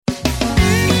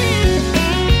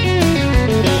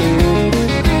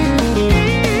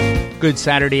Good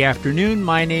Saturday afternoon.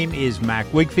 My name is Mac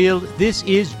Wigfield. This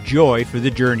is Joy for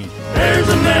the Journey. There's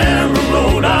a narrow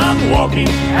road I'm walking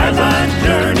as I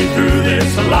journey through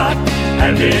this life,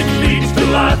 and it leads to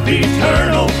life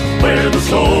eternal, where the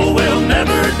soul will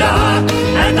never die.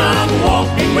 And I'm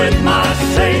walking with my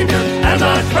Savior as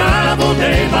I travel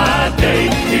day by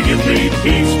day. He gives me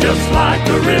peace just like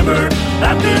a river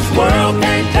that this world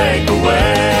can't take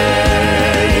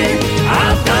away.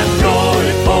 I've got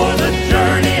joy for the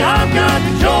journey, I've got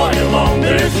joy along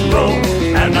this road,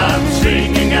 and I'm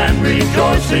singing and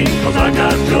rejoicing, 'cause I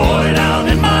got joy down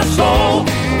in my soul.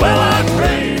 Well, I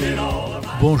prayed it all of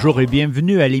my... Bonjour et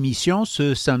bienvenue à l'émission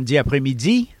ce samedi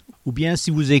après-midi, ou bien si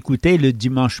vous écoutez le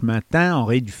dimanche matin en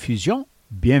rediffusion,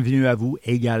 bienvenue à vous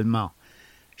également.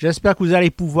 J'espère que vous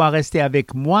allez pouvoir rester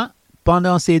avec moi.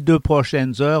 Pendant ces 2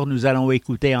 prochaines heures, nous allons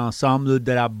écouter ensemble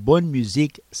de la bonne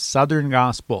musique Southern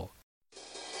Gospel.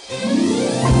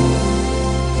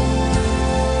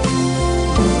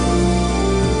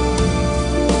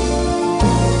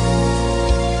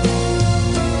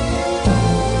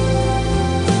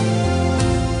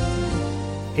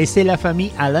 Et c'est la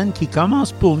famille Allen qui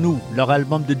commence pour nous leur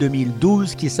album de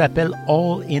 2012 qui s'appelle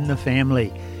All in the Family.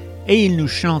 Et ils nous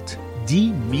chantent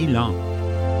 10 000 ans.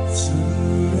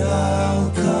 Soon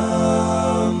I'll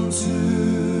come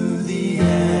to the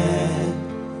end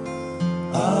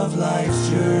of life's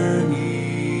journey,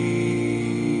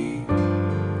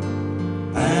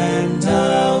 and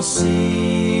I'll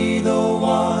see the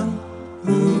one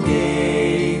who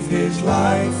gave his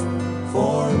life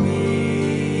for me.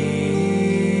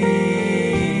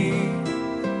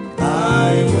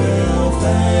 I will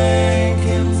thank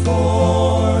him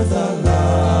for the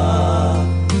love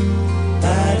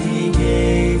that he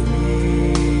gave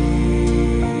me,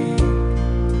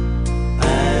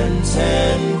 and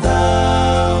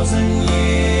 10,000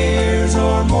 years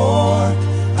or more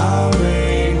I'll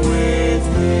reign with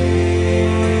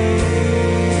him.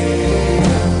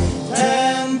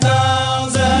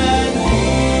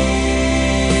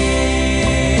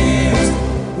 10,000 years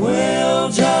will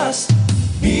just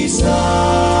be started.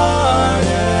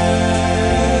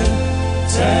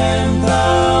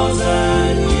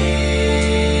 10,000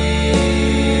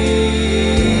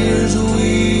 years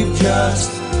we've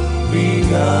just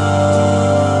begun.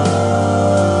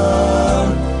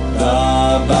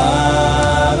 The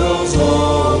battle's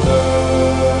over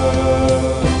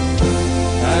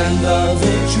and the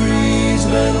victory's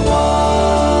been won.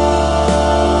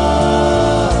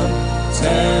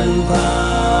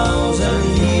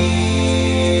 10,000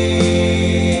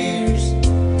 years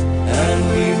and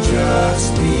we've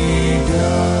just begun.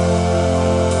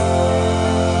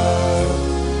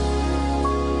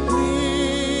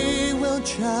 We will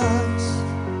just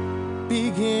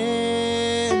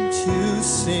begin to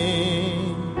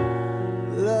sing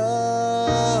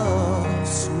love's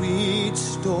sweet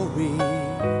story,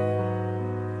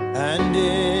 and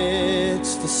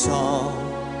it's the song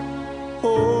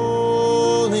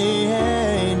holy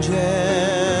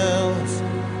angels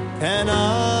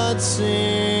cannot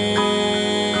sing.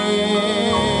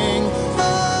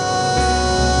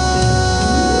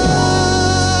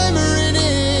 I'm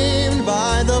redeemed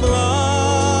by the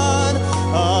blood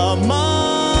of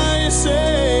my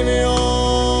Savior.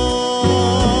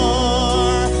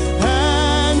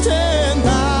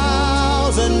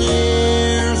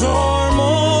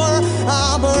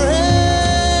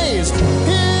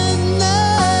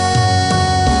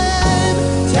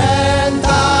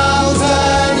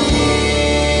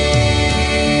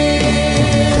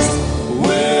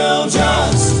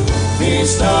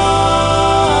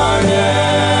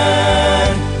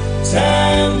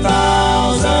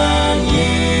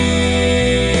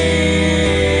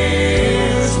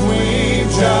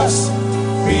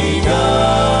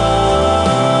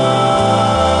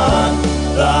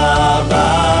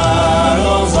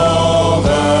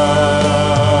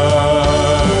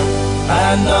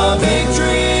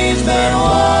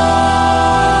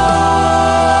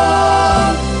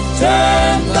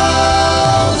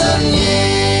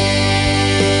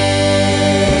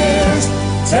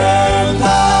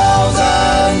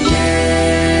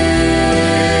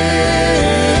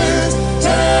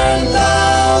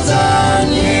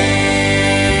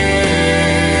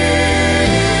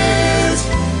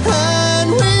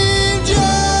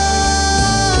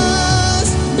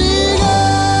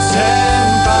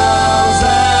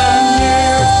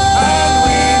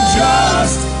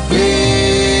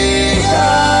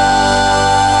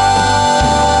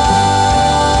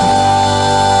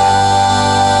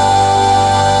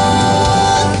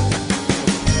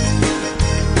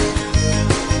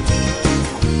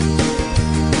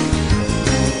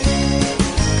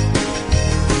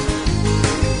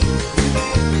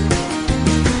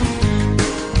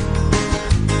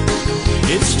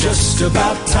 Just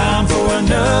about time for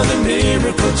another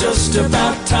miracle. Just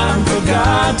about time for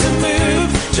God to move.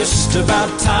 Just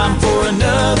about time for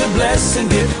another blessing.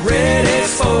 Get ready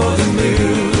for the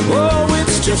move. Oh,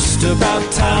 it's just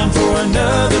about time for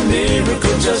another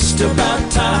miracle. Just about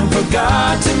time for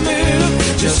God to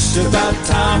move. Just about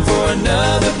time for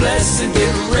another blessing.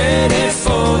 Get ready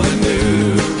for the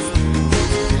move.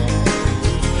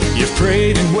 You've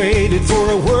prayed and waited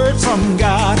for a word from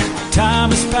God.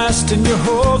 Time has passed and you're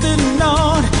holding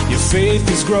on. Your faith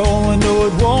is growing, no,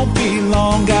 it won't be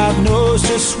long. God knows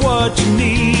just what you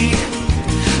need.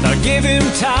 Now give him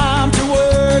time to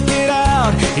work it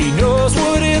out. He knows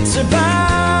what it's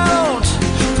about.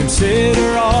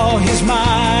 Consider all his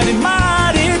mighty,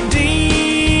 mighty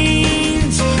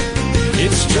deeds.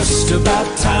 It's just about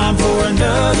time for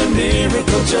another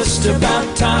miracle. Just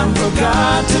about time for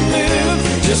God to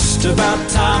move. Just about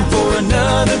time for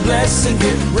another blessing.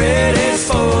 Get ready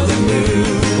for the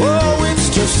move. Oh, it's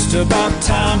just about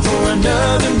time for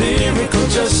another miracle.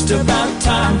 Just about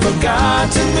time for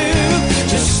God to move.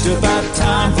 Just about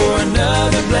time for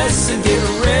another blessing. Get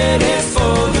ready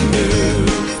for the move.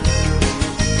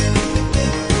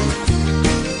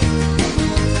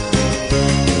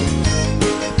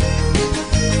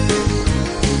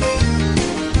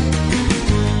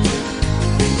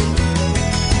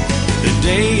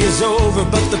 Day is over,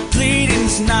 but the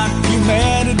pleading's not.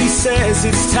 Humanity says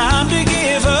it's time to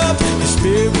give up. The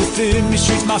spirit within me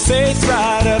shoots my faith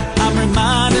right up. I'm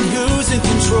reminded who's in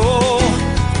control.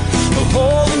 But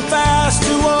holding fast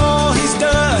to all he's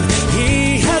done,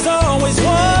 he has always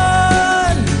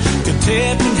won.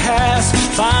 Contentment has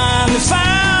finally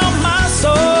found my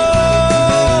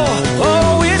soul.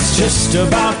 Oh, it's just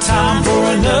about time for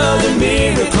another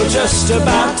miracle. Just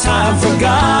about time for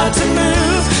God to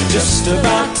move. Just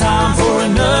about time for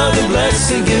another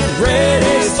blessing. Get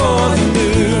ready for the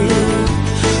move.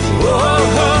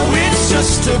 Oh, it's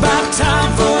just about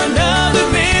time for another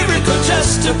miracle.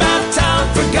 Just about time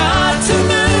for God to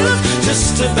move.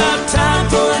 Just about time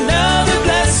for another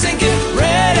blessing. Get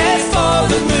ready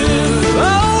for the move.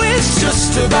 Oh, it's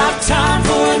just about time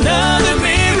for another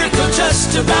miracle.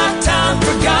 Just about time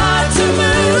for God to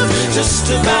move.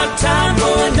 Just about time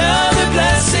for another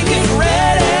blessing. Get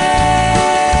ready.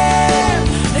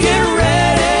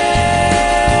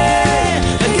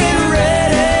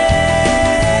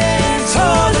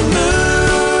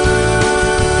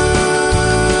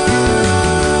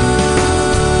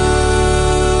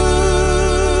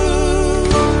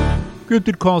 Group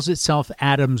that calls itself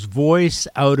Adam's Voice,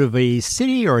 out of a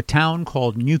city or a town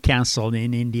called Newcastle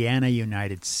in Indiana,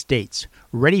 United States.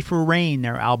 Ready for Rain,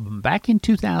 their album back in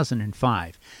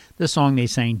 2005. The song they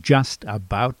sang, Just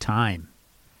About Time.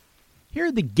 Here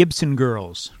are the Gibson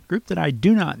Girls, group that I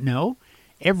do not know.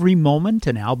 Every Moment,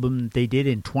 an album they did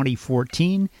in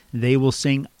 2014. They will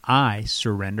sing I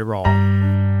Surrender All.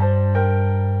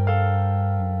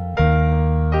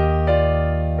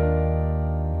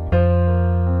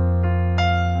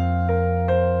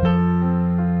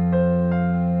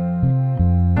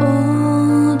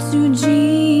 To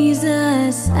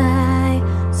Jesus I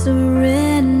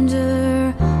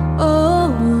surrender, oh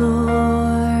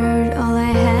Lord, all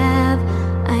I have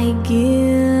I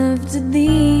give to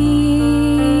Thee.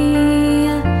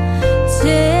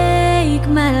 Take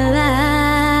my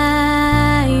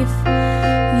life,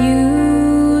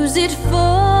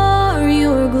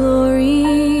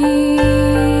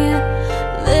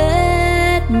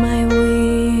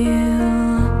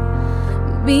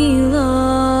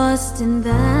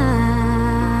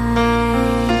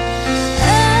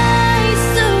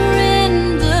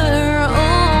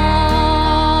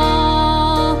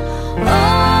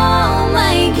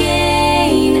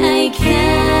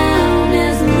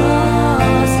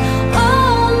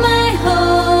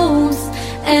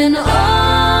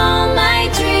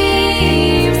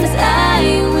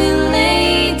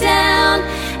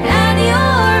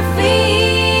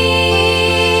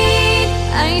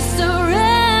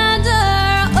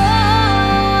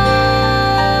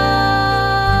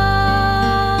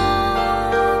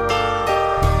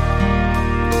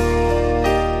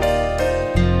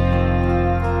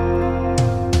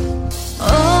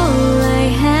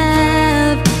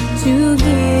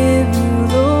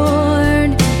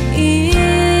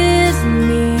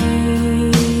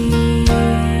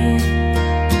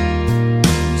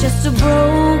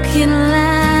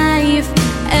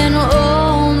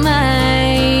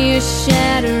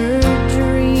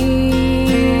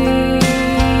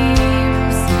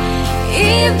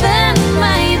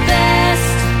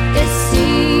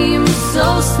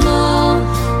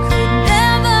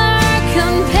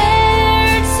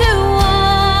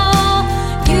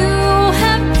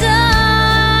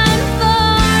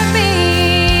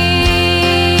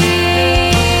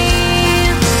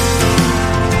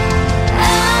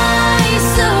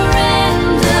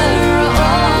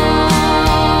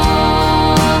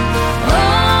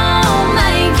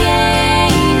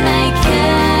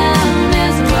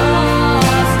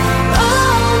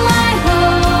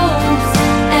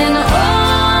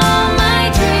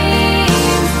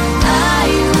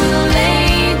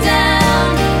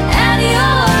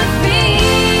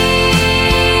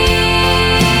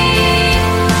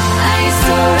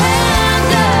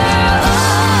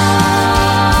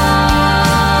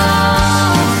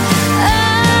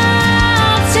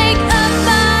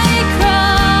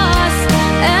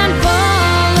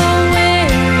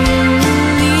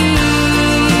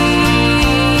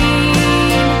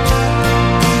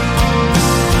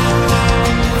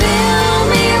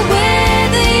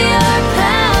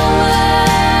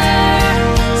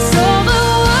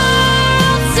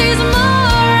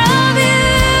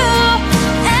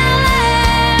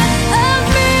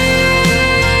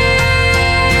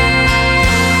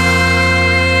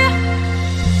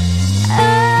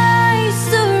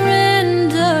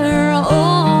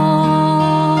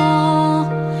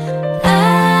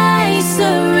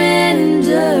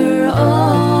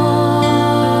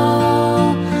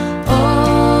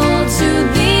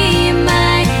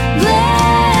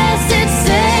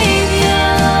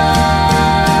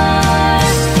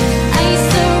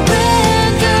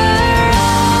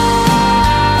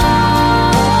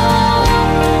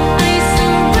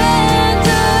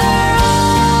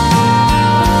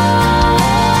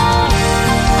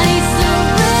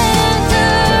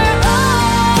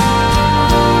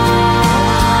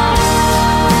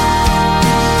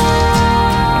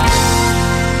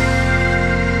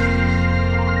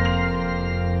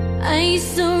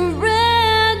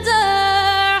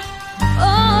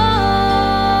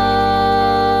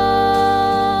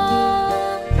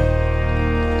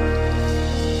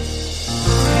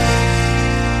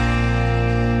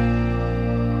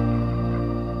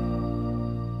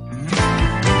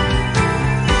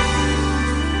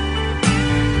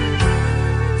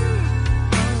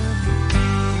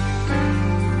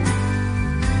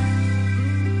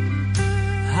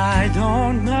 I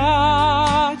don't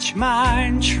much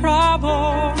mind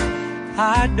trouble,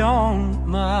 I don't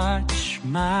much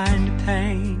mind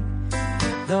pain.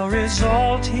 The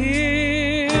result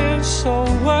is so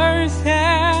worth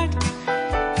it,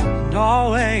 and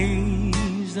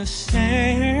always the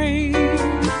same.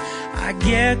 I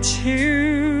get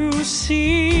to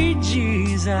see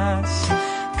Jesus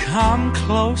come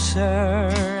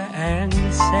closer and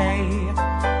say,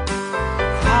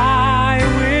 I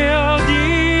will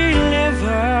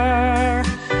deliver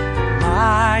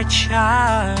my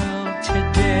child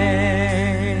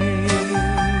today.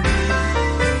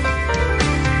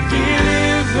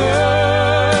 Delivered,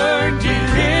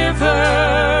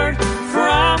 delivered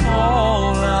from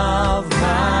all of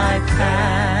my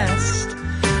past.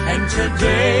 And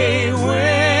today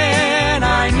when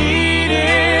I need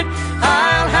it,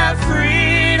 I'll have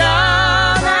freedom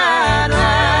at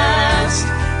last.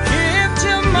 If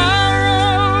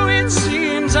tomorrow it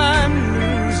seems I'm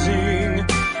losing,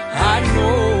 I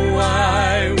know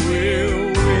I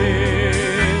will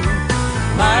win.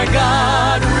 My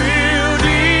God will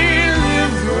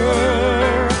deliver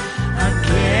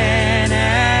again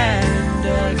and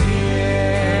again.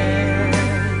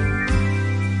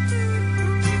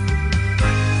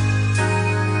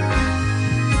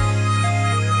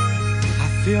 I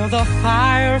feel the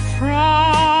fire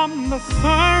from the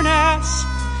furnace,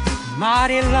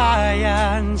 mighty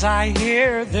lions, I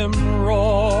hear them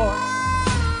roar.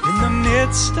 In the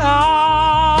midst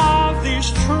of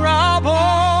these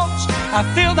troubles, I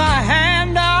feel the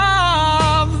hand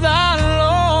of the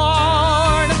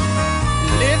Lord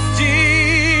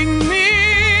lifting me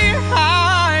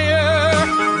higher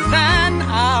than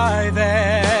I've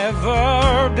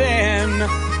ever been.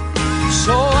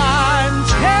 So I'm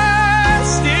testifying,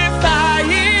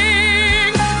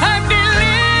 I'm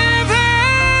delivered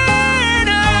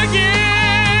again.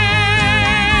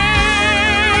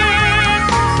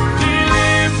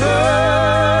 Delivered,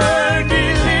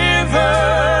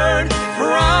 delivered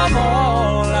from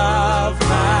all of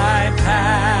my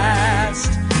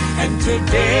past. And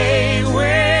today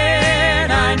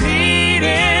when I need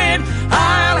it,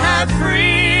 I'll have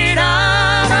freedom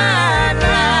at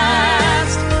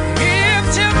last. If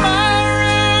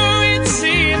tomorrow it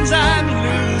seems I'm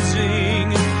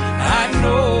losing, I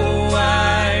know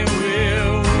I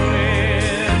will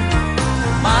win.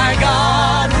 My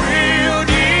God will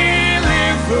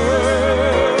deliver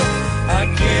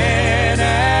again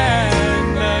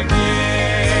and again.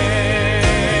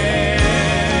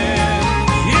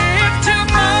 If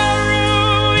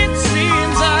tomorrow it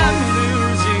seems I'm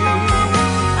losing,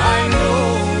 I know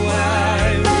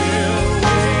I will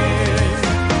win.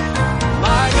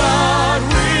 My God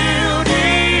will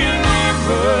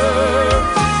deliver.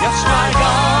 Yes, my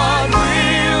God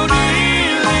will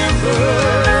deliver.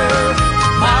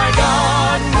 My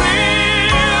God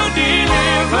will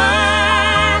deliver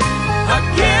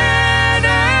again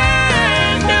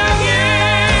and again.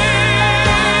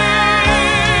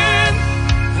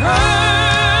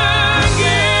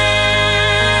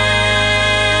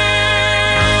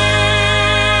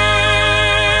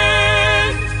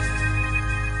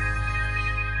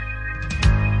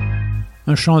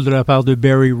 Un chant de la part de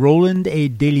Barry Rowland et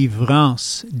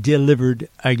Délivrance, Delivered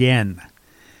Again.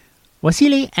 Voici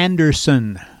les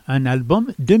Anderson, un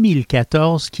album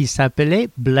 2014 qui s'appelait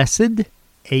Blessed,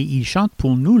 et ils chantent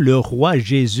pour nous Le Roi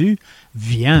Jésus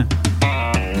vient.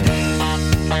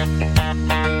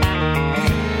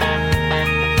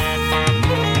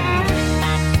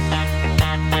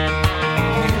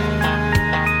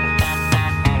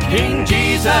 King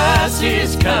Jesus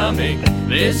is coming,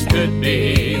 this could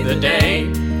be the day.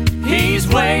 He's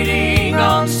waiting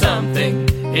on something,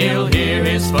 he'll hear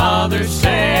his Father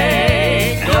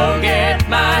say, go get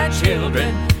my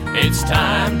children, it's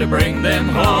time to bring them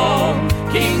home.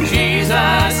 King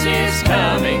Jesus is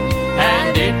coming,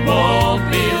 and it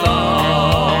won't be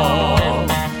long.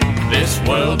 This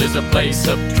world is a place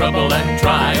of trouble and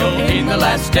trial. In the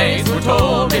last days we're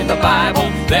told in the Bible,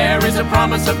 there is a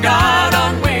promise of God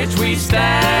on which we stand.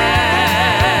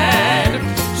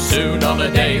 Soon on the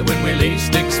day when we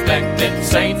least expect it,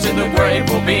 saints in the grave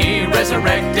will be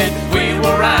resurrected. We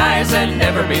will rise and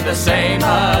never be the same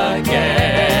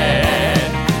again.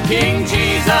 King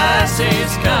Jesus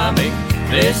is coming,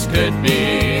 this could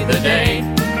be the day.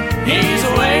 He's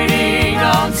waiting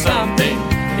on something,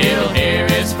 he'll hear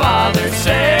his Father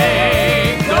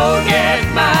say, go get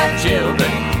my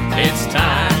children, it's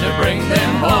time to bring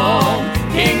them home.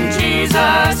 King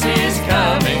Jesus is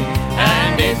coming,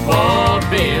 and it won't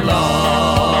be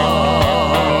long.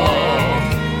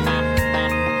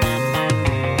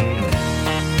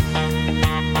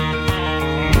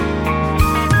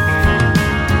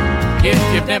 If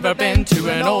you've never been to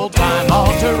an old-time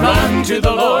altar, run to the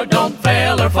Lord, don't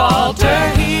fail or falter.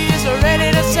 He is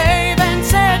ready to save and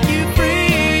set you free.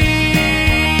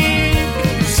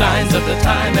 Signs of the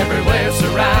time everywhere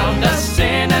surround us.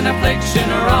 Sin and affliction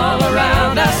are all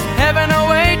around us. Heaven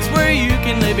awaits where you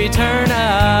can live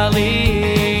eternally.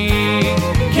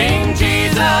 King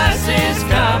Jesus is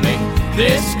coming,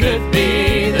 this could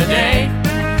be the day.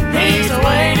 He's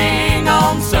waiting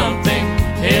on something,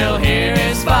 he'll hear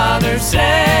his Father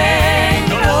say,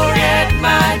 go get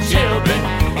my children,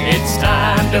 it's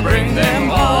time to bring them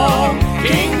home.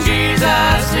 King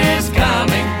Jesus is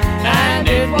coming, and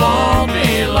it won't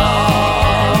be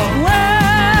long.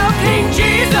 Well, King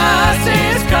Jesus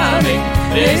is coming,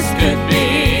 this could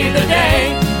be the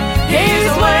day.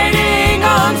 He's waiting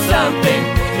on something,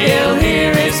 he'll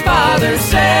hear his Father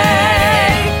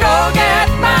say, go get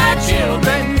my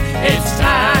children, it's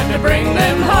time to bring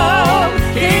them home.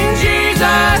 King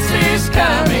Jesus is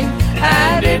coming,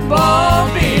 and it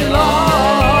won't be long.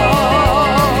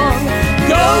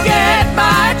 Go get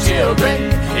my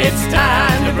children, it's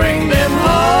time to bring them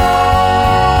home.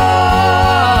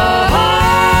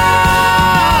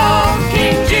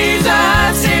 King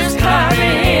Jesus is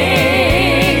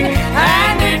coming,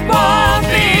 and it won't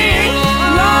be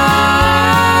long.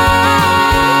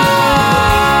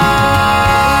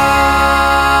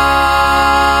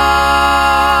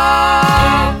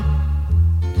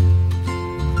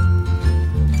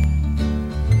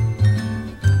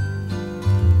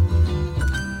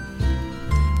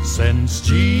 Since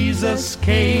Jesus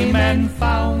came and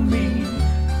found me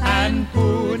and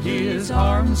put his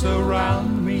arms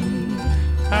around me,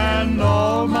 and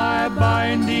all my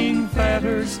binding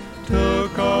fetters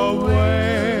took away.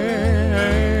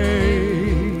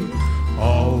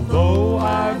 Although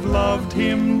I've loved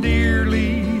him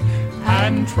dearly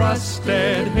and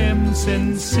trusted him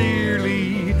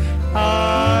sincerely,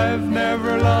 I've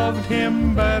never loved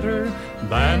him better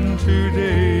than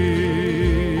today.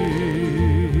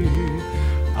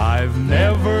 I've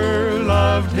never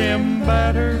loved him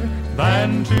better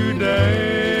than today.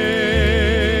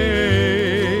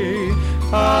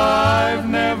 I've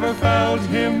never felt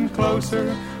him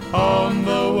closer on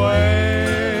the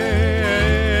way.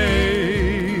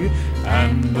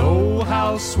 And oh,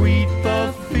 how sweet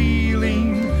the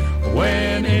feeling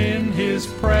when in his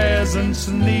presence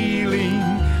kneeling.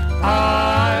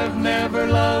 I've never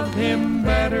loved him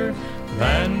better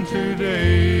than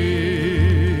today.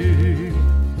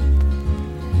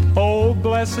 Oh,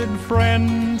 blessed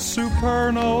friend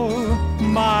supernal,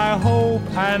 my hope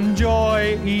and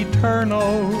joy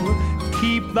eternal,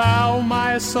 keep thou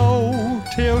my soul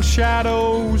till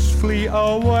shadows flee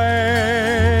away.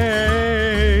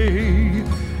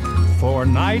 For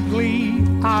nightly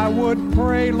I would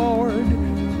pray, Lord,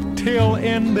 till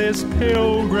in this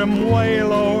pilgrim way,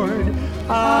 Lord,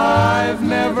 I've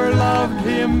never loved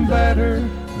him better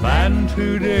than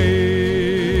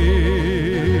today.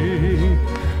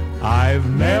 I've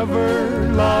never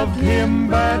loved him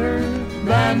better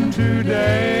than today.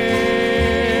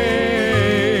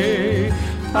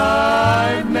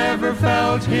 I've never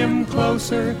felt him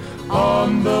closer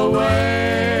on the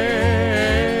way.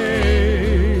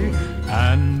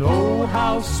 And oh,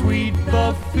 how sweet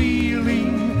the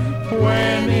feeling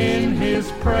when in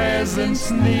his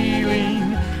presence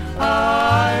kneeling.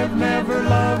 I've never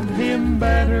loved him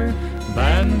better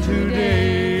than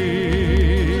today.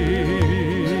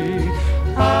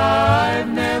 I've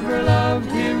never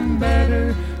loved him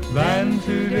better than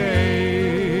today.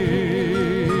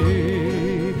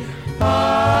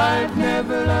 I've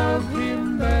never loved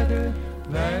him better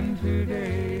than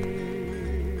today.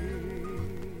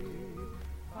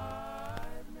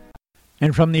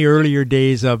 And from the earlier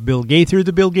days of Bill Gaither,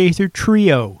 the Bill Gaither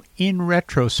Trio. In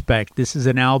retrospect, this is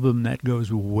an album that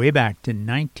goes way back to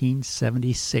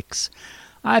 1976.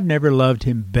 I've never loved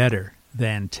him better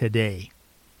than today.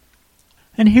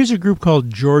 And here's a group called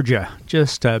Georgia,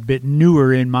 just a bit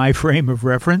newer in my frame of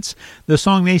reference. The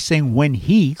song they sing, When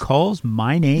He Calls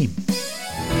My Name.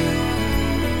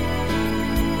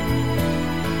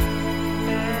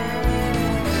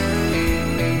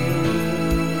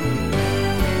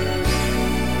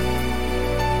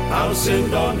 I'll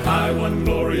send on high one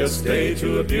glorious day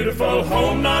to a beautiful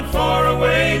home not far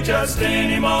away. Just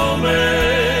any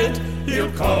moment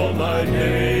he'll call my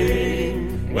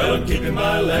name. Well, I'm keeping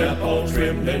my lamp all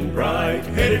trimmed and bright,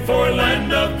 headed for a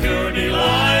land of pure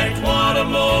delight. What a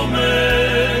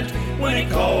moment when he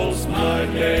calls my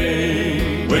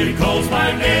name. When he calls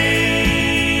my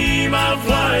name, I'll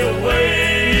fly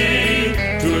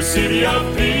away to a city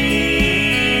of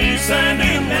peace and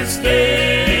in that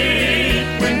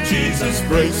state. When Jesus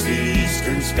breaks the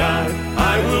eastern sky,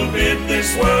 I will bid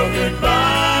this world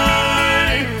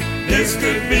goodbye. This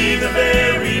could be the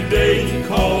very day he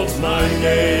calls my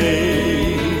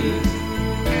name.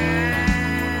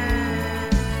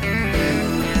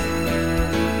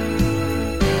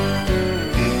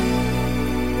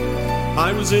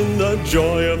 I was in the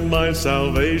joy of my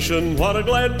salvation. What a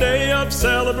glad day of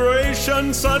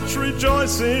celebration, such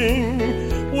rejoicing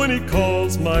when he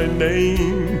calls my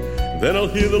name. Then I'll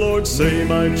hear the Lord say,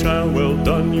 my child, well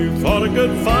done. You fought a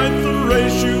good fight, the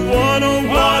race you won. Oh,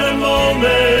 what a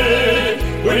moment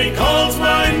when he calls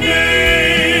my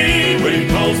name. When he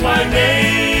calls my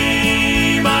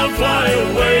name, I'll fly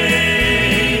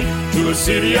away to a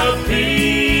city of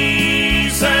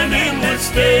peace and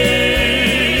endless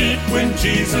day. When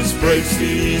Jesus breaks the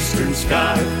eastern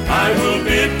sky, I will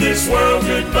bid this world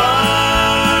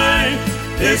goodbye.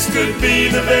 This could be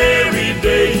the very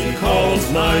day he calls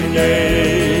my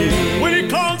name. When he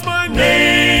calls my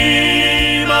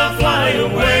name, I'll fly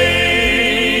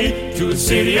away to a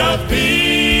city of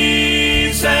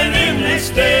peace and endless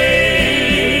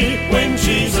day. When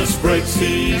Jesus breaks the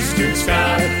eastern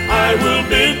sky, I will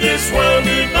bid this world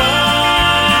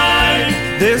goodbye.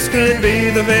 This could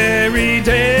be the very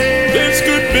day. This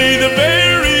could be the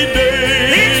very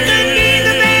day. This could be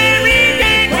the very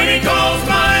day when he calls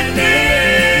my name.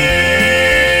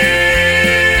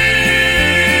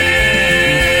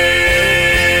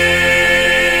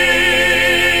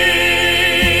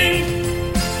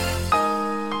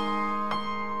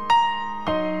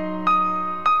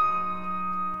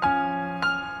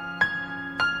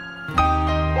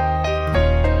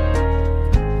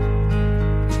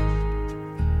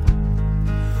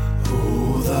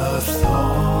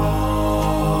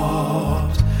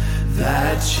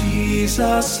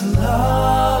 Jesus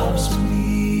loves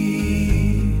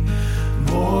me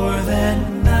more than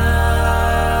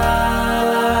I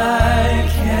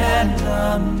can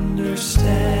understand.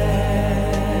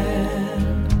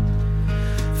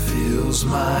 Fills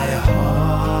my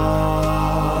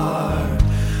heart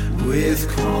with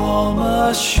calm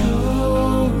assurance.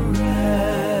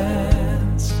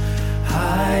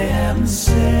 I am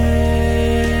safe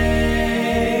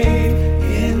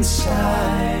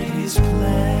inside his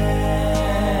plan.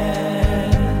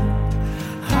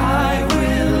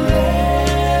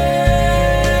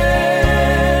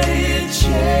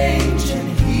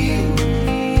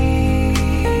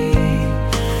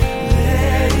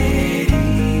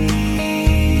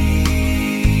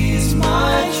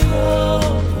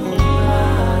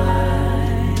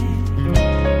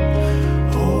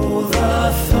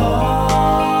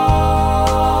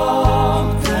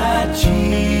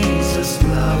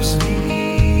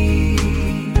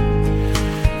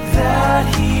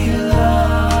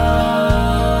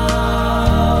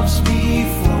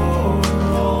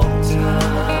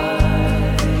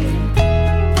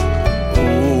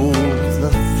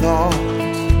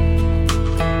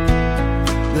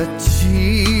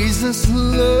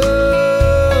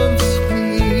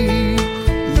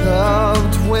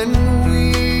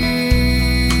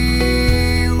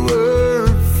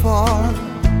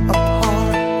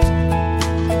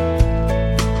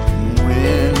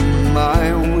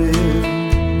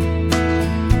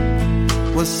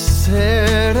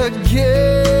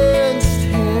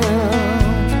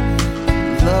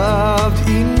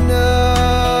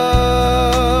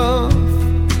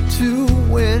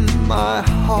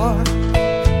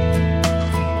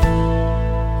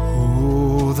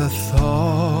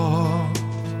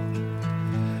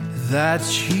 That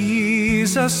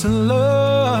Jesus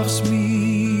loves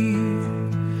me,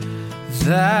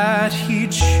 that he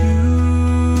chose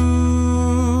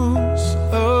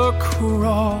a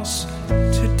cross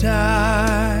to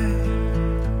die,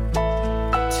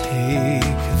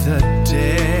 take the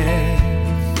death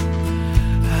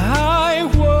I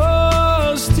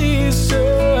was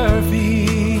deserving,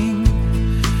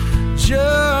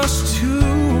 just to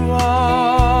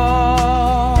offer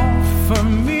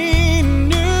me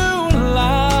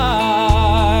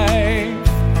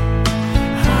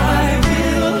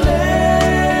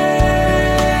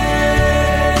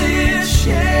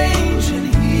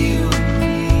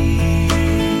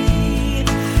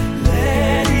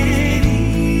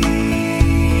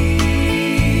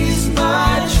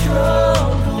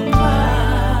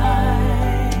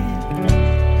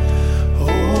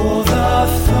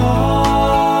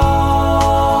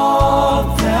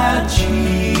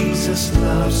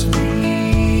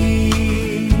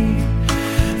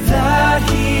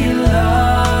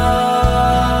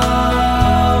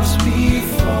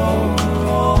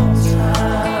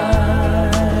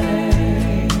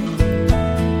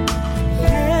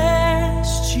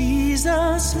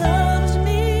Jesus Jesus loves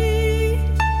me.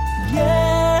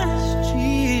 Yes,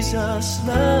 Jesus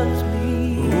loves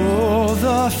me. Oh,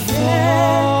 the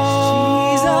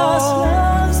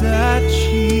thought that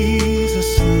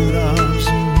Jesus loves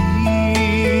me.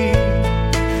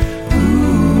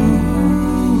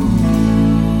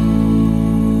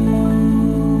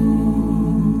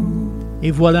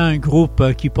 Et voilà un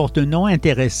groupe qui porte un nom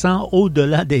intéressant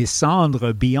au-delà des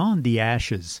cendres, Beyond the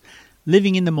Ashes.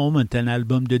 Living in the Moment, un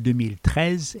album de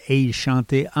 2013, et il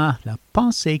chantait « Ah, la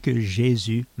pensée que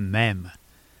Jésus m'aime ».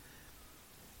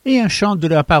 Et un chant de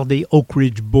la part des Oak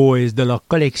Ridge Boys de leur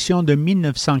collection de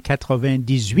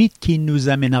 1998 qui nous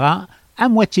amènera à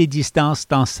moitié distance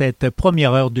dans cette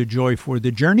première heure de Joy for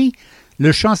the Journey.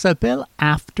 Le chant s'appelle «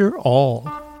 After All ».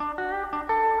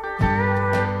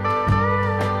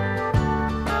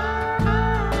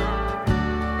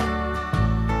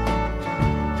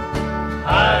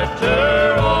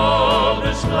 After all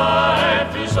this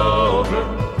life is over,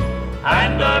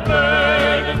 and our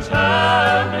burdens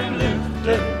have been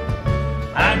lifted,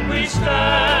 and we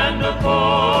stand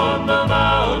upon the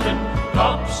mountain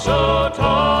top so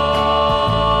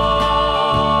tall,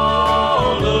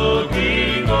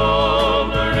 looking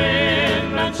over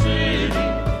in that city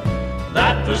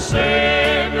that the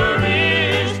Savior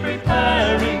is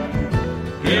preparing,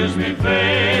 gives me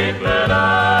faith that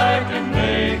I can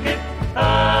make it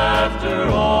after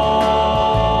all.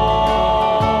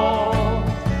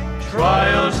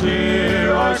 Trials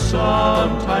here are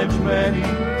sometimes many,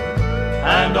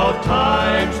 and oft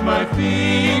times my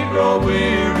feet grow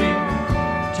weary,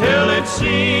 till it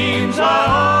seems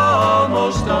I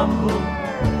almost stumble,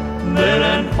 then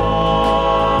and fall.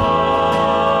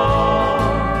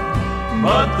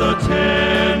 But the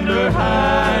tender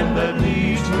hand that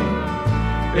leads me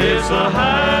is a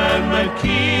hand that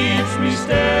keeps me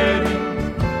steady,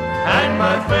 and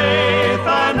my faith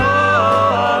I know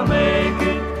I'll make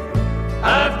it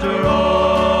after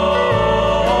all.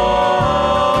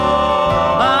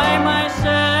 By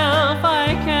myself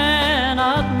I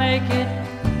cannot make it,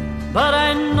 but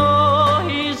I know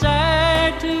He's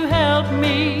there to help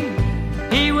me.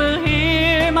 He will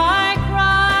hear my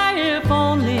cry if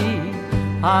only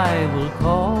I will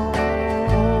call.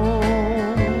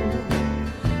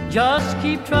 Just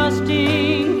keep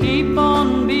trusting, keep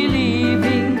on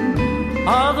believing,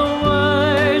 are the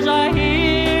words I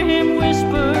hear Him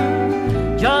whisper.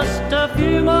 Just a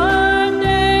few more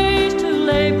days to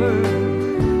labor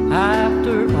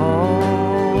after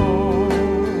all.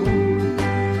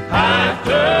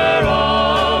 After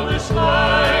all this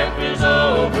life is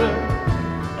over,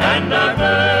 and our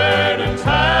burdens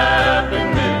have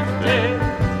been lifted,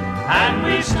 and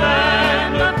we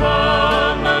stand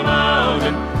upon the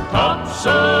mountain top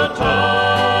so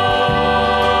tall,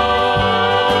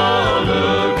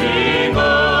 looking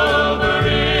over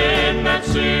in that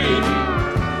city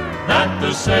that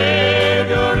the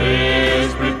Savior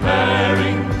is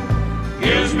preparing,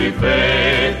 gives me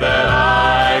faith that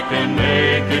I can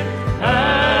make it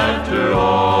after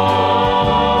all.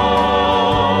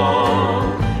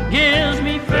 Gives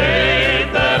me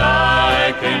Faith that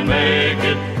I can make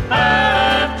it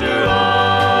after all.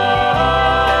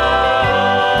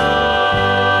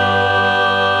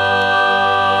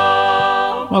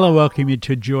 Well, I welcome you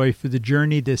to Joy for the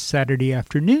Journey this Saturday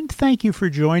afternoon. Thank you for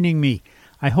joining me.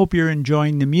 I hope you're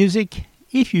enjoying the music.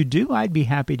 If you do, I'd be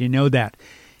happy to know that.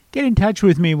 Get in touch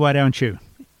with me, why don't you?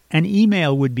 An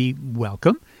email would be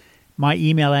welcome. My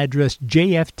email address,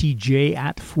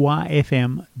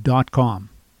 jftj@foifm.com.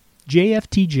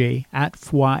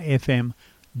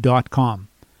 jftj@foifm.com.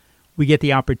 We get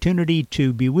the opportunity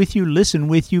to be with you, listen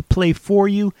with you, play for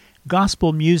you,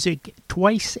 gospel music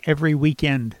twice every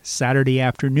weekend, Saturday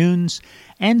afternoons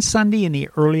and Sunday in the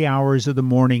early hours of the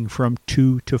morning from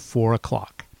 2 to 4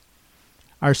 o'clock.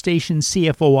 Our station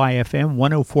CFOI-FM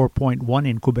 104.1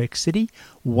 in Quebec City,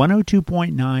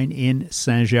 102.9 in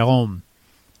Saint-Jérôme.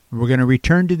 We're going to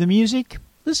return to the music.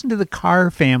 Listen to the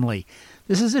Carr Family.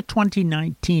 This is a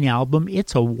 2019 album,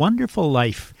 It's a Wonderful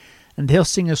Life, and they'll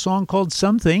sing a song called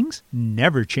Some Things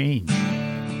Never Change.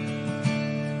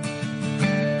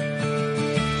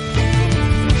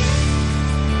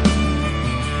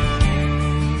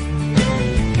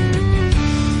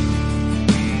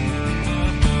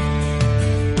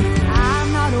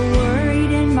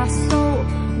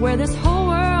 Where this whole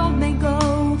world may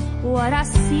go, what I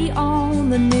see on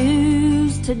the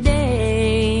news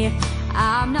today.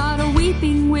 I'm not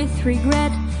weeping with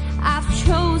regret. I've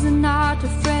chosen not to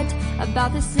fret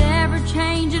about this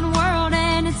ever-changing world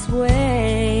and its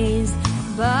ways.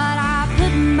 But I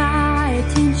put my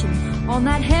attention on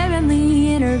that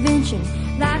heavenly intervention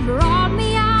that brought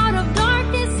me out of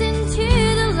darkness into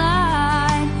the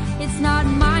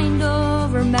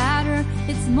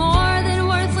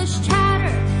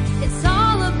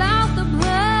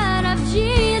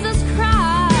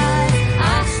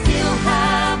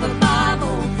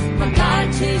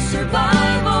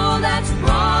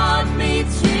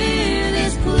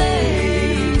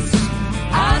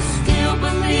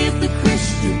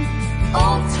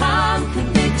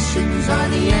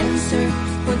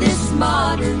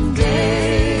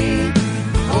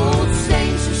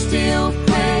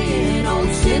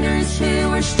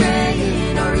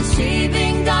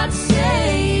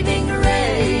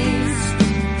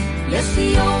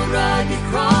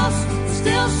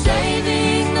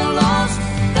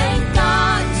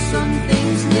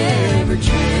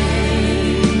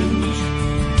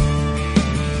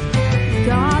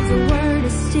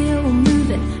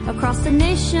across the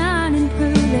nation and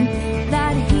proving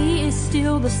that he is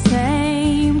still the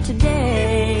same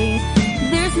today.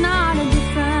 There's not a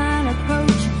different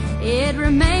approach. It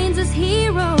remains as he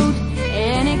wrote,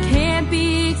 and it can't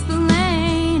be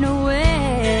explained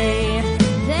away.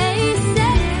 They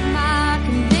said my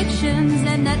convictions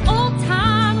and that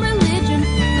old-time religion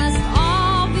must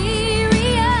all be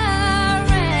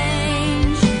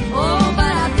rearranged. Oh,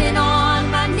 but I've been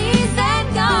on my knees and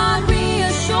God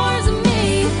reassures me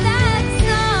that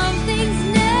some things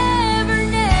never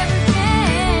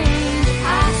change.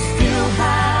 I still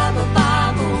have a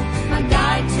Bible, my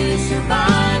guide to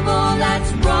survival,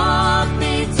 that's brought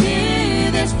me to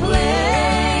this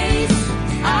place.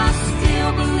 I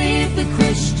still believe the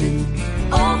Christian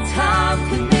old-time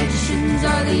convictions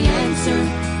are the answer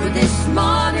for this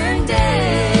modern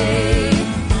day.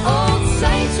 Old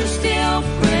saints are still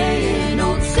praying,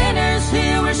 old sinners who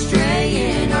are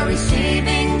straying are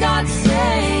receiving God's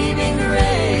saving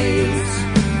grace.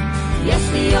 Yes,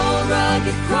 the old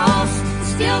rugged cross is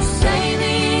still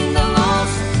saving the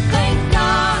lost. Thank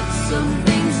God some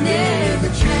things never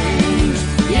change.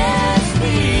 Yes,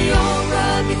 the old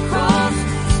rugged cross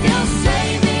still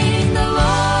saving the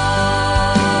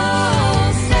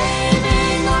lost,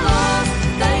 saving the lost.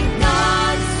 Thank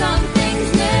God some things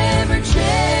never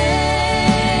change.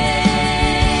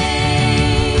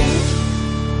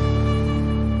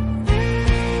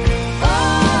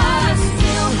 Oh, I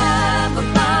still have a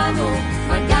Bible,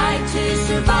 my guide to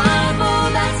survival,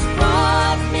 that's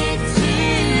brought me to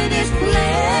this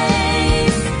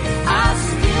place. I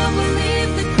still believe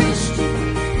the Christian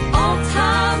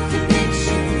old-time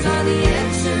convictions are the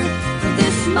answer for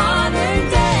this modern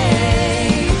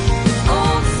day.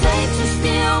 Old saints are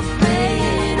still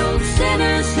praying, old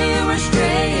sinners who are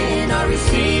straying are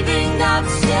receiving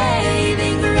God's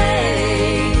saving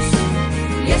grace.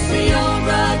 Yes, the old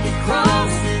rugged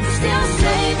cross is still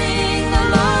saving the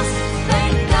lost.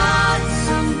 Thank God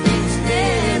some things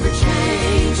never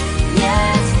change.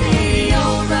 Yes, the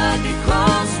old rugged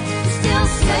cross is still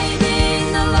saving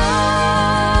the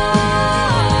lost.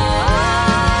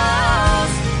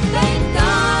 Thank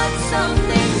God some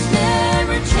things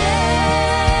never change.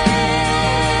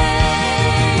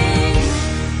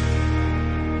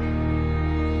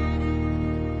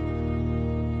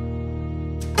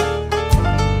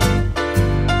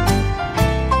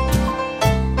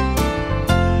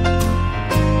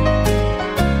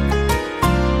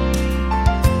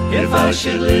 If I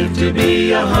should live to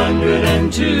be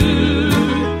 102,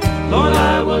 Lord,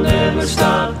 I will never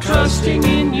stop trusting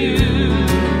in you.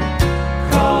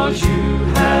 'Cause you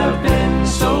have been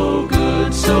so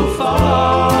good so far.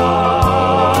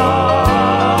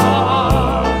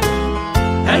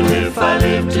 And if I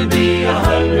live to be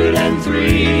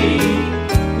 103,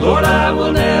 Lord, I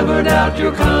will never doubt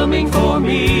you're coming for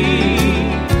me.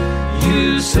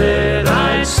 You said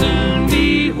I'd soon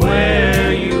be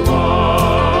where you are.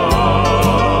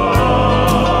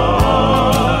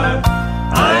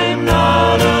 I'm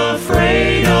not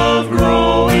afraid of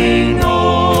growing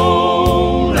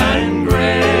old and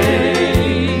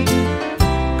gray.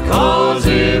 'Cause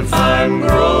if I'm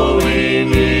growing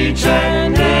each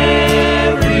and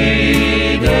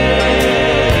every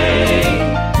day,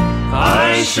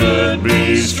 I should be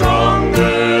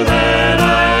stronger than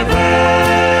I've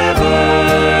ever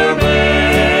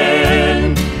been.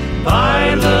 By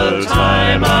the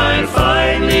time I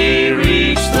finally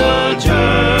reach the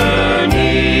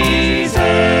journey's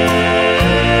end.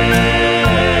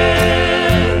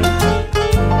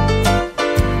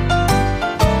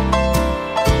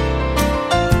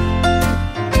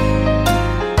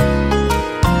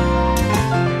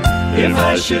 If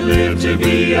I should live to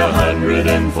be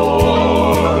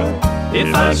 104, if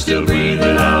I still breathe,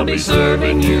 then I'll be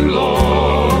serving you,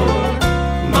 Lord.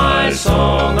 My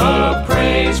song of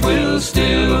praise will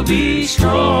still be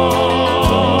strong.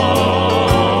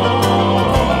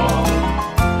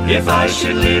 If I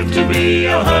should live to be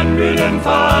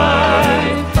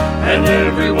 105, and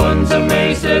everyone's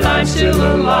amazed that I'm still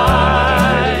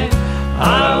alive,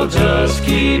 I'll just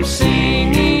keep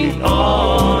singing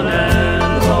on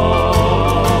and on.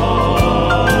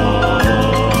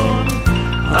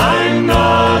 I'm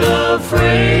not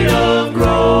afraid of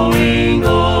growing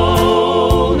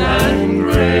old and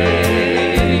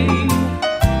gray.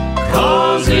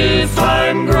 'Cause if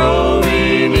I'm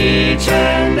growing each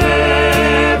and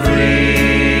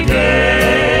every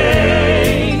day,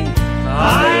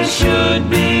 I should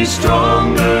be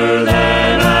stronger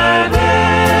than I've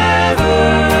ever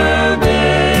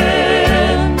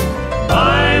been.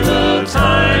 By the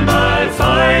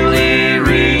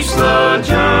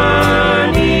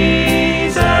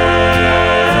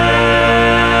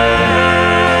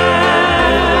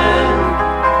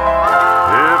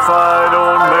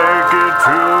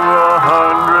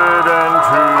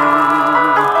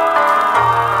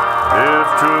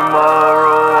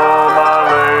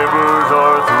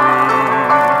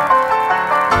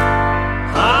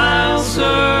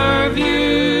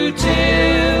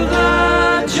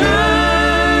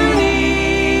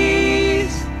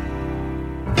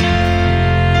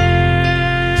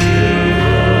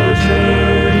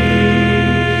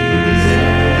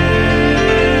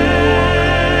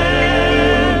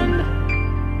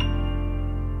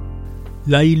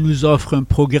Là, il nous offre un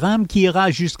programme qui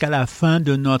ira jusqu'à la fin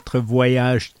de notre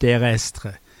voyage terrestre,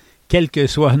 quel que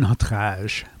soit notre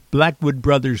âge. Blackwood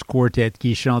Brothers Quartet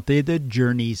qui chantait The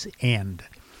Journey's End.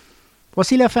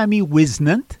 Voici la famille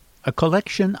Wisnant, A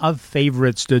Collection of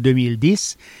Favorites de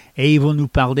 2010, et ils vont nous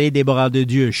parler des bras de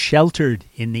Dieu, Sheltered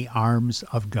in the Arms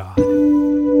of God.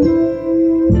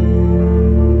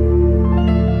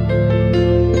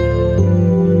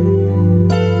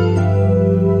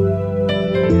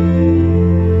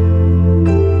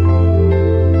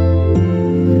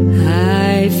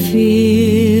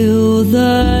 Feel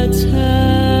the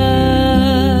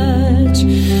touch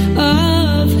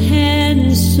of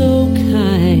hands so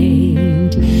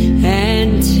kind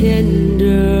and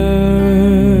tender.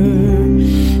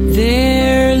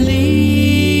 They're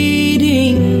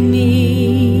leading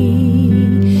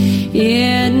me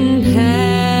in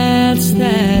paths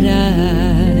that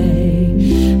I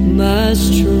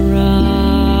must trod.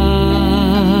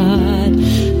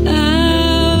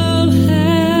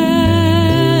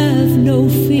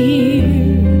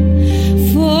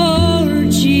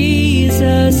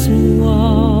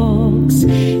 Walks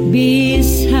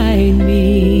beside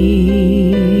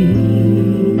me,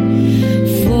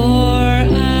 for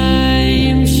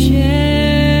I'm sheltered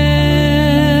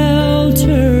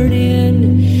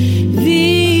in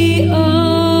the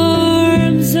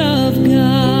arms of God.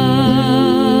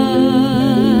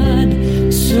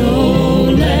 So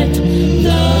let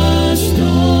the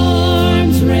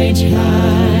storms rage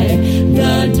high,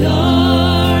 the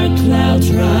dark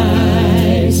clouds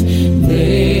rise.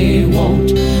 They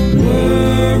won't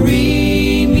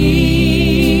worry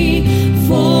me,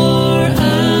 for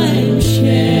I'm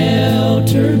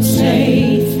sheltered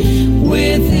safe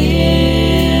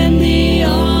within the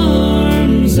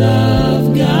arms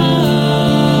of God.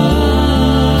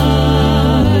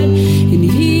 And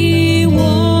He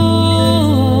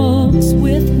walks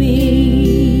with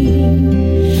me,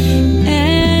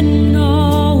 and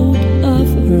naught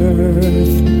of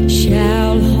earth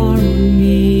shall harm me.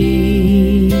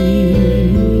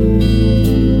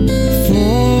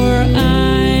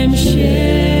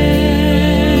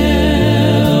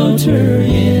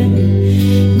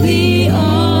 In the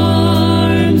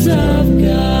arms of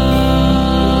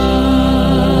God,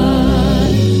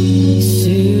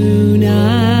 soon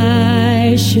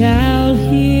I shall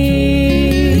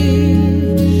hear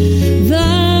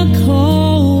the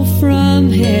call from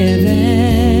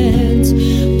heaven's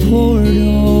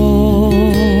portal.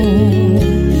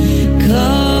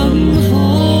 Come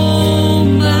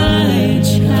home, my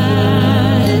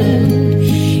child,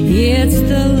 it's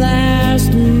the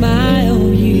last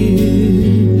mile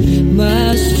you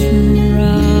must ride,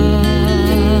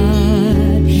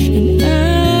 and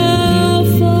I'll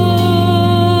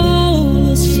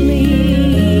fall asleep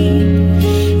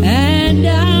and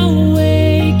I'll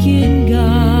wake in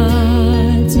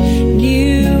God's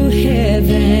new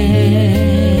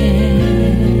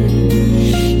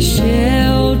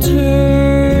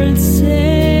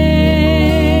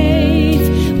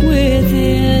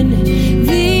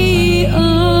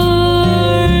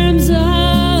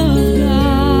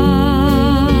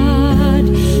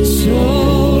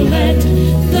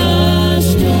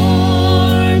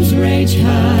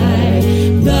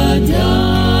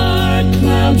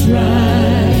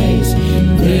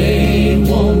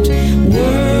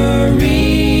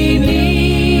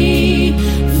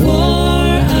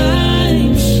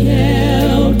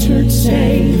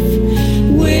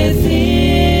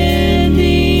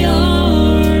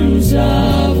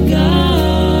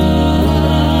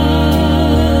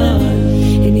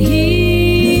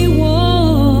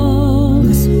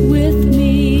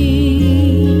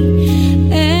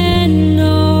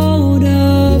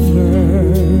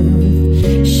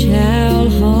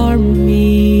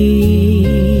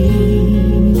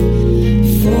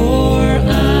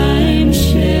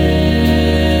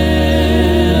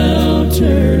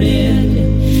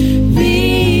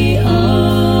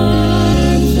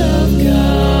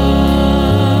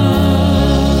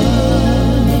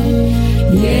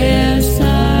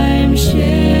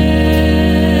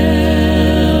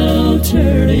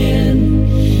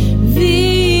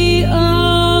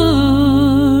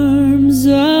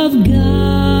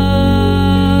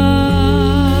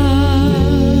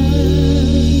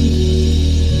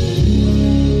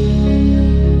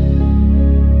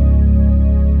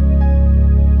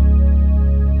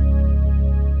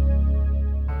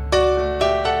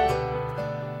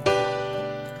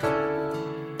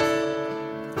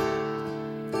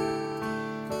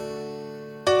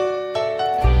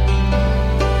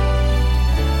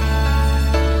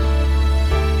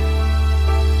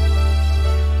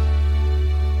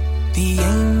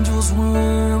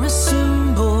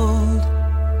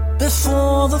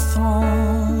before the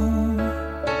throne,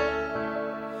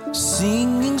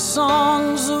 singing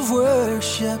songs of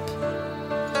worship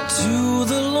to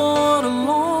the Lord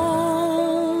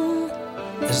alone.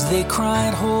 As they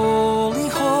cried, holy,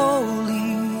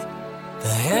 holy,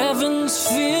 the heavens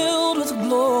filled with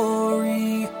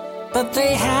glory. But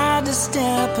they had to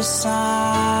step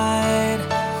aside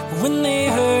when they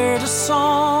heard a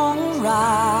song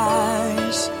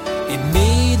rise. It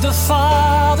made the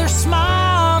Father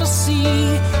smile to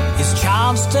see his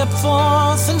child step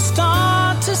forth and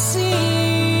start to sing.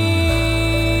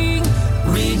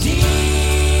 Redeemed,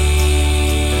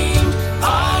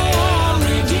 I am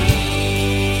redeemed.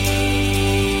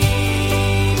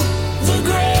 The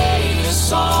greatest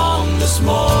song this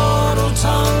mortal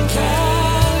tongue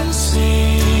can sing.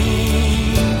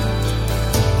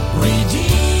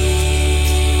 Redeemed,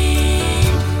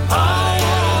 I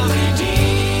am redeemed.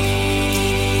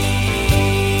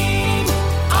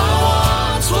 I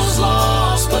once was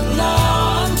lost, but now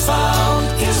I'm found.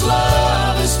 His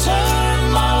love has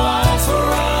turned my life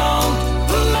around.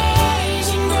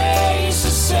 Amazing grace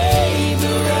has saved a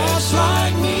wretch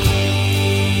like me.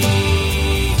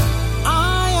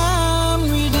 I am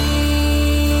redeemed.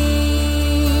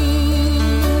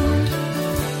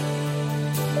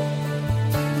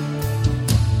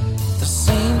 The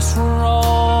saints were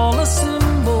all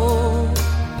assembled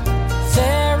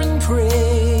there in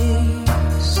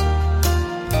praise.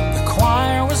 The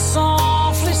choir was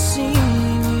softly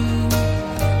singing,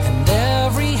 and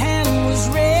every hand was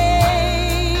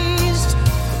raised.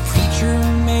 The preacher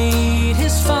made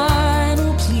his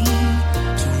final plea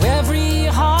to every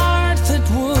heart that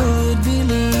would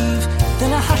believe.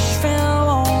 Then a hush fell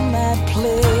on that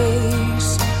place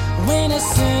when a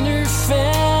sinner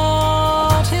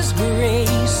felt his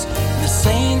grace. The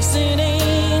saints and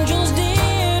angels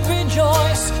did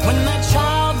rejoice when that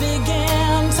child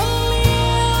began to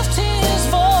lift his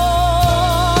voice.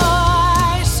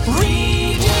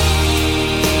 Redeemed,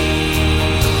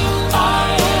 I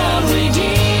am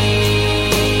redeemed.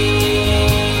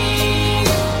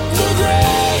 The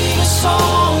greatest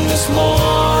song this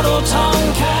mortal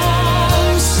tongue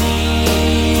can sing.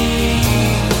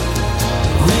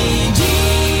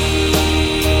 Redeemed,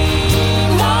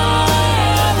 I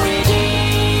am redeemed.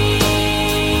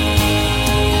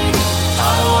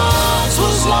 I once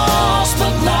was lost,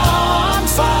 but now I'm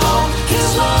found. His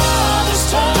love has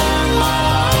turned my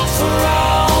life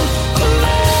around.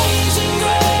 Amazing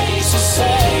grace has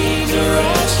saved a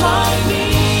wretch like me.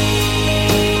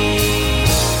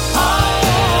 I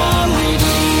am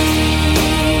redeemed.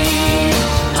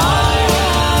 I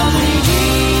am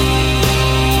redeemed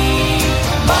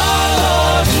by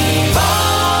love divine.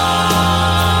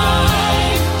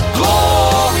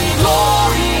 Glory,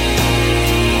 glory.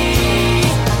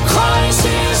 Christ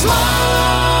is mine.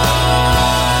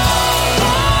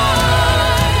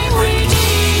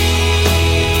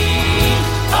 Redeemed.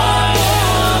 I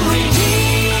am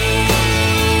redeemed.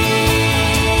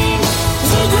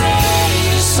 The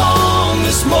greatest song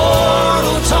this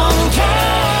mortal tongue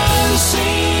can sing.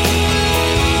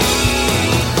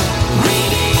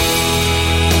 Redeemed.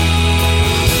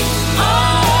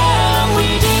 I am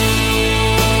redeemed.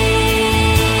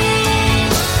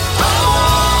 I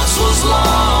once was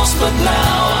lost, but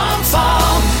now I'm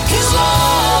found. His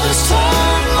love has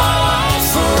turned my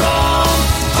life around.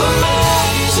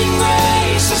 Amazing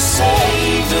grace has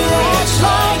saved a wretch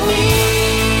like me.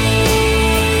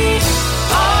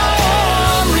 I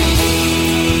am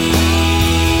redeemed.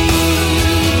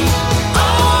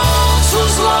 I once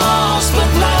was lost,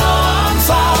 but now I'm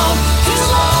found. His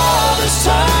love has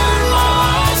turned my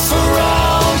life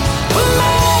around.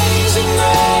 Amazing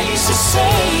grace has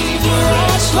saved a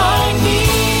wretch like me.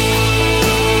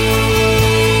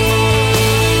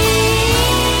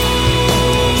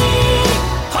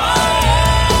 I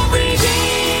am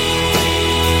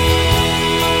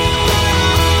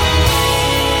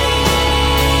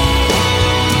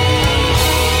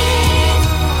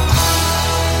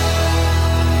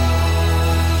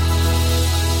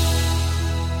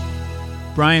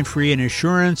Brian Free and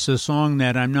Assurance, a song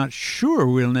that I'm not sure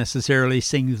we'll necessarily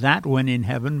sing that one in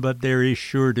heaven, but there is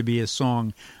sure to be a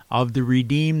song of the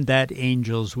redeemed that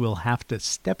angels will have to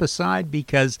step aside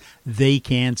because they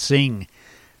can't sing.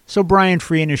 So Brian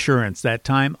Free and Assurance, that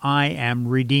time, I am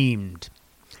redeemed.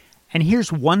 And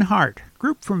here's One Heart,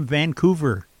 group from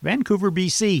Vancouver,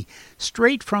 BC,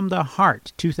 straight from the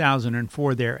heart,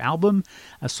 2004, their album,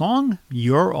 a song,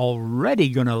 You're Already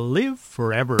Gonna Live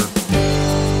Forever.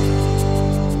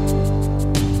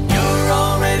 You're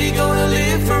already gonna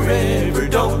live forever.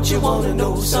 Don't you wanna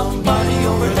know somebody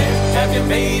over there? Have you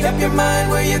made up your mind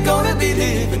where you're gonna be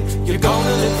living? You're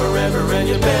gonna live forever.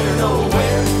 you better know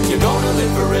where. You're gonna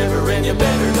live forever and you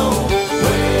better know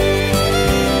where.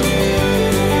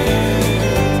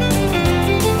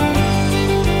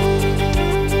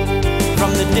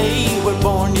 From the day you were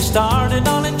born, you started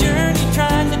on a journey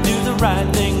trying to do the right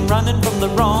thing, running from the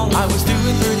wrong. I was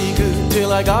doing pretty good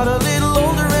till I got a little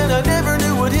older, and I never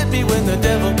knew what hit me when the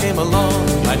devil came along.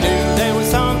 I knew there was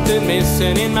something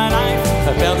missing in my life.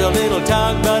 I felt a little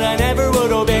tug, but I never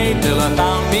would obey till I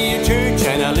found me a church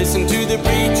and I listened to the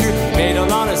preacher. Made a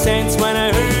lot of sense when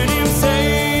I heard him say,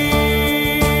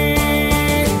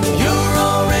 you're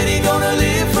already gonna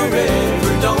live forever.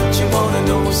 Don't you wanna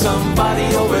know somebody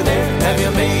over there? Have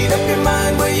you made up your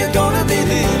mind where you're gonna be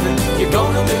living? You're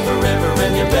gonna live forever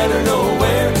and you better know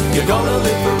where. You're gonna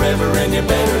live forever and you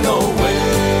better know where.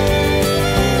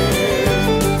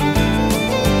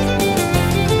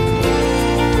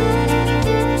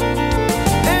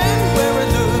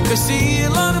 I see a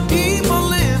lot of people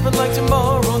living like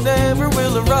tomorrow never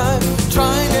will arrive,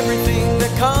 trying everything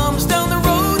that comes down the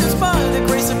road, is by the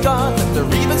grace of God that they're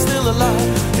even still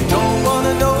alive. They don't want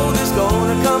to know there's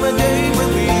gonna come a day when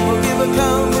we will give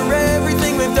account for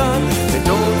everything we've done. They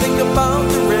don't think about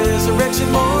the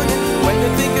resurrection morning, when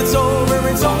they think it's over,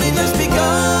 it's only just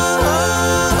begun.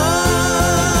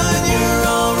 You're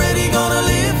already gonna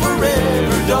live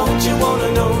forever. Don't you want to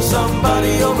know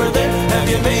somebody over there? Have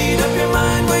you made up your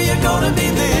mind where you're gonna be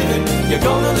living? You're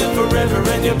gonna live forever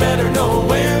and you better know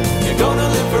where. You're gonna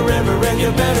live forever and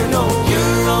you better know.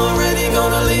 You're already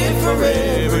gonna live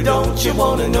forever. Don't you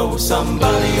wanna know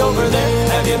somebody over there?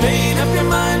 Have you made up your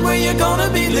mind where you're gonna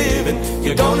be living?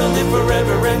 You're gonna live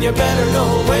forever and you better know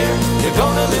where. You're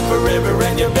gonna live forever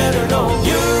and you better know.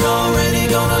 You're already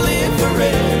gonna live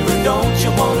forever. Don't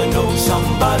you wanna know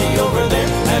somebody over there?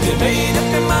 Have you made up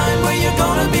your mind where you're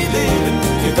gonna be living?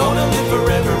 You're gonna live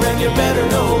forever and you better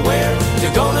know where.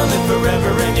 You're gonna live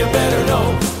forever and you better know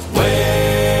where.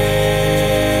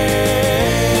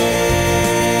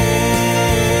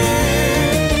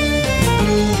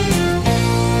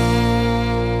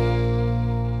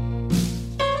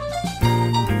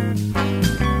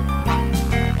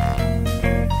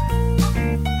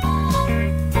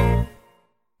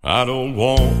 I don't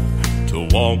want to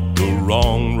walk the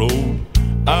wrong road.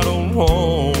 I don't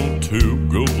want to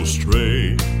go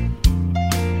astray.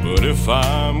 But if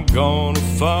I'm gonna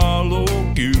follow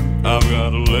you, I've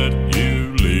gotta let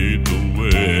you lead the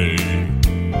way.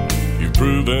 You've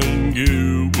proven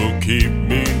you will keep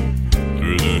me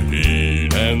through the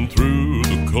heat and through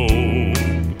the cold.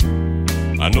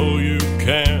 I know you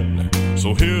can,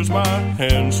 so here's my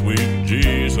hand, sweet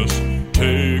Jesus.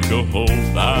 Take a hold,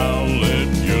 I'll let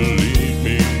you lead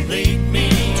me. Lead me,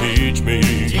 Teach me,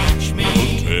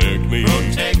 protect me,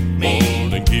 more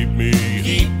than keep me.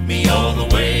 keep me all the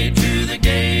way to the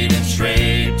gate and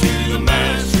straight to the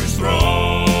Master's throne.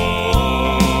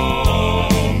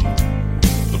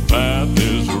 The path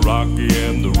is rocky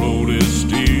and the road is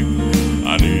steep.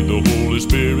 I need the Holy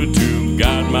Spirit to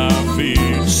guide my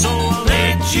feet. So I'll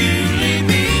let you lead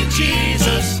me,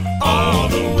 Jesus, all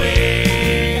the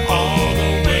way, all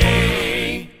the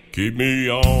way. Keep me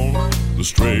on the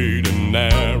straight and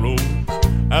narrow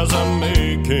as I'm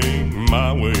making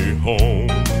my way home.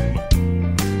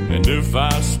 And if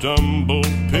I stumble,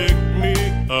 pick me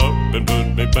up and put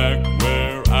me back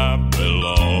where I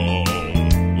belong.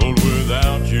 Lord,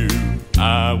 without you,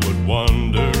 I would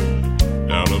wander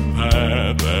down a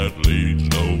path that leads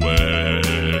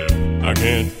nowhere. I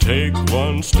can't take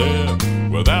one step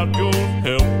without your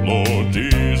help, Lord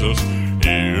Jesus.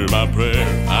 Hear my prayer,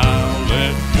 I'll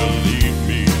let you lead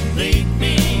me. Lead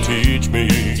me, Teach me,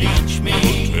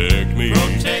 protect me,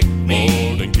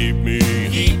 more than keep me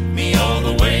all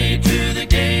the way to the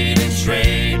gate and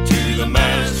straight to the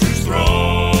Master's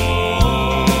throne.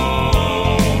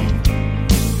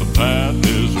 The path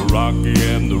is rocky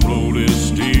and the road is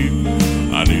steep.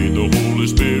 I need the Holy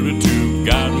Spirit to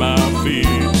guide my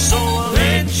feet. So I'll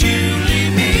let you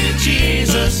lead me,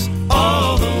 Jesus,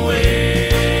 all the way.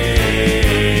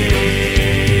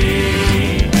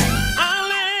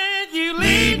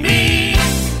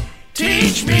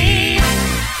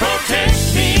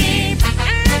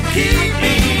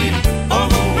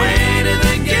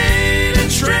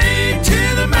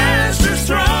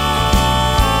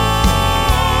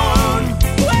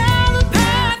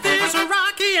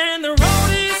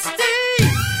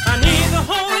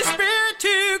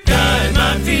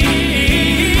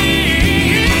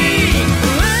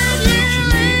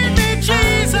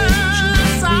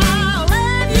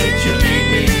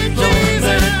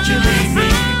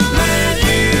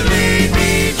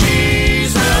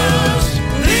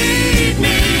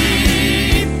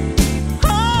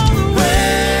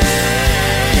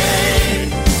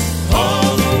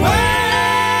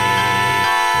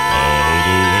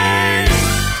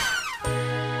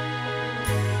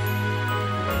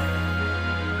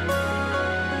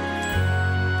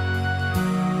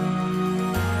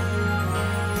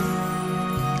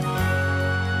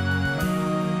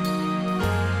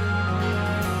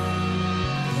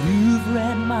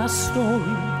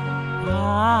 story.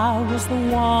 I was the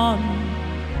one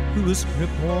who was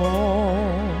crippled.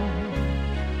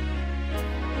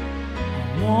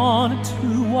 I wanted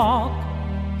to walk,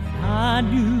 but I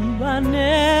knew I'd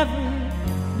never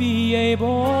be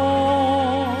able.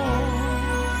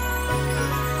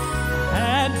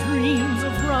 Had dreams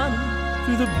of running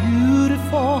through the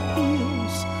beautiful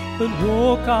hills, but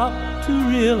woke up to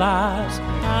realize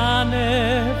I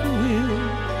never will.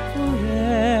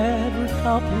 Forever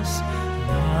helpless,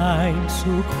 lying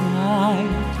so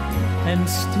quiet and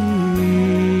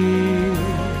still.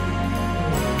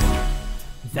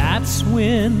 That's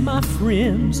when my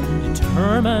friends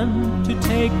determined to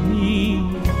take me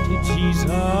to Jesus.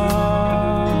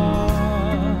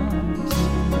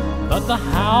 But the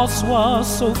house was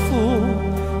so full,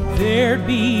 there'd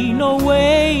be no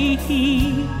way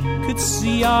he could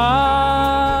see us.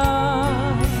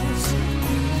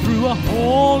 Through a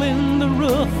hole in the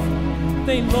roof,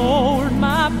 they lowered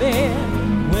my bed.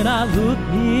 When I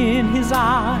looked in his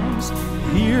eyes,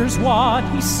 here's what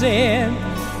he said: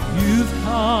 "You've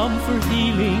come for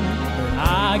healing, but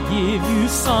I give you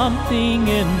something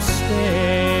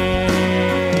instead.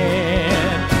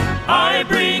 I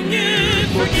bring you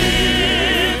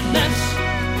forgiveness.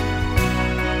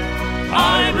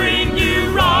 I bring you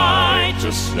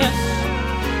righteousness.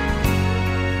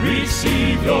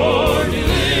 Receive your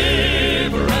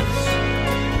deliverance.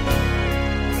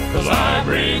 'Cause I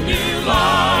bring you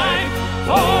life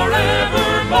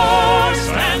forevermore.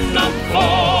 Stand up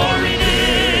for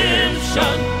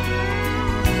redemption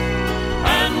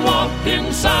and walk in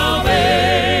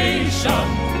salvation.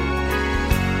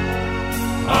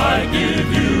 I give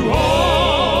you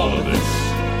all of this.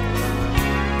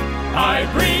 I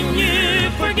bring you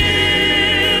forgiveness."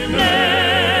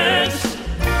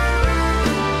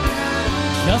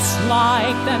 Just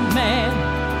like that man,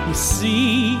 you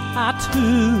see, I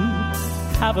too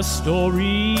have a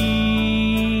story.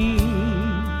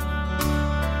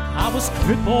 I was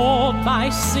crippled by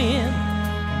sin,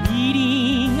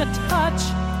 needing a touch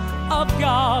of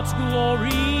God's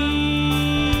glory.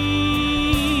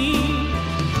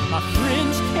 My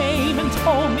friends came and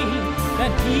told me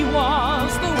that he was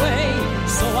the way,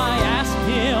 so I asked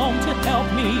him to help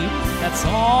me. That's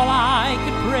all I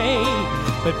could pray.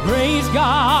 But praise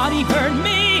God, he heard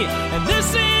me, and this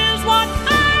is what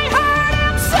I heard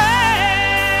him say: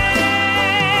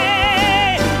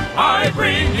 "I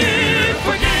bring you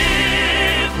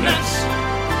forgiveness.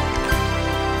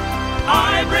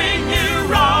 I bring you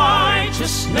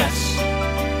righteousness.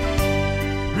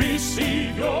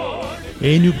 Receive your..."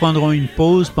 Et nous prendrons une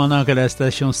pause pendant que la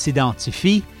station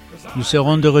s'identifie. Nous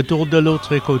serons de retour de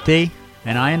l'autre côté,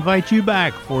 and I invite you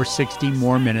back for 60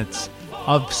 more minutes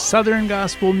of Southern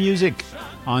Gospel music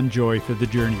on Joy for the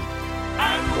Journey.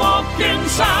 And walk in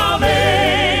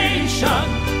salvation.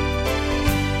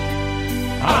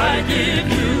 I give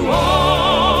you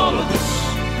all of this.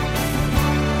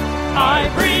 I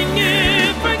bring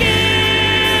you forgiveness.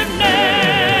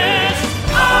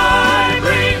 I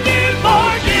bring you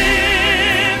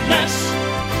forgiveness.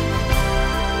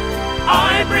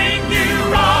 I bring you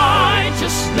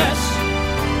righteousness.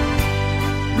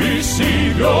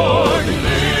 Receive your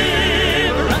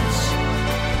deliverance.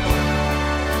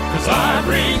 'Cause I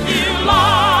bring